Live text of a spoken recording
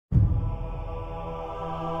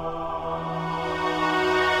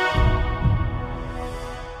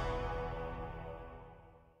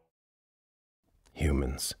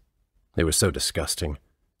They were so disgusting.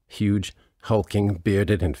 Huge, hulking,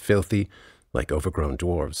 bearded, and filthy, like overgrown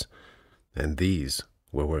dwarves. And these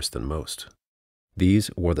were worse than most.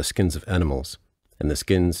 These wore the skins of animals, and the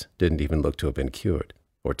skins didn't even look to have been cured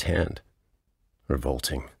or tanned.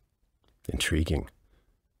 Revolting. Intriguing.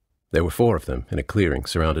 There were 4 of them in a clearing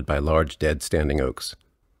surrounded by large dead standing oaks.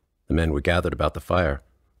 The men were gathered about the fire,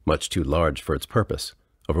 much too large for its purpose,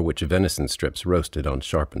 over which venison strips roasted on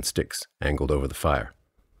sharpened sticks angled over the fire.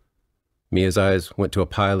 Mia's eyes went to a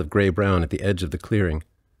pile of gray-brown at the edge of the clearing.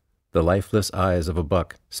 The lifeless eyes of a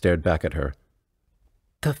buck stared back at her.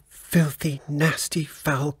 "The filthy, nasty,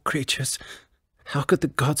 foul creatures! How could the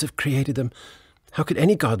gods have created them? How could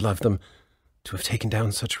any god love them? To have taken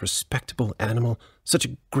down such a respectable animal, such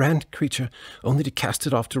a grand creature, only to cast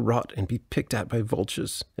it off to rot and be picked at by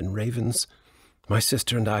vultures and ravens. My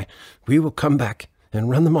sister and I, we will come back and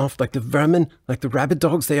run them off like the vermin, like the rabid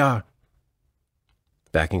dogs they are."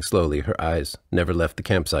 Backing slowly, her eyes never left the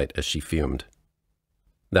campsite as she fumed.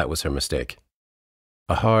 That was her mistake.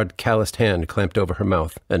 A hard, calloused hand clamped over her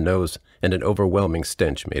mouth and nose, and an overwhelming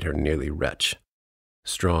stench made her nearly retch.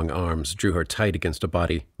 Strong arms drew her tight against a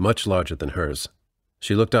body much larger than hers.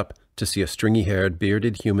 She looked up to see a stringy-haired,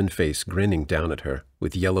 bearded human face grinning down at her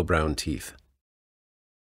with yellow-brown teeth.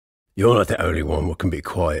 "You're not the only one who can be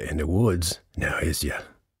quiet in the woods, now is ya?"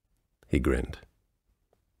 He grinned.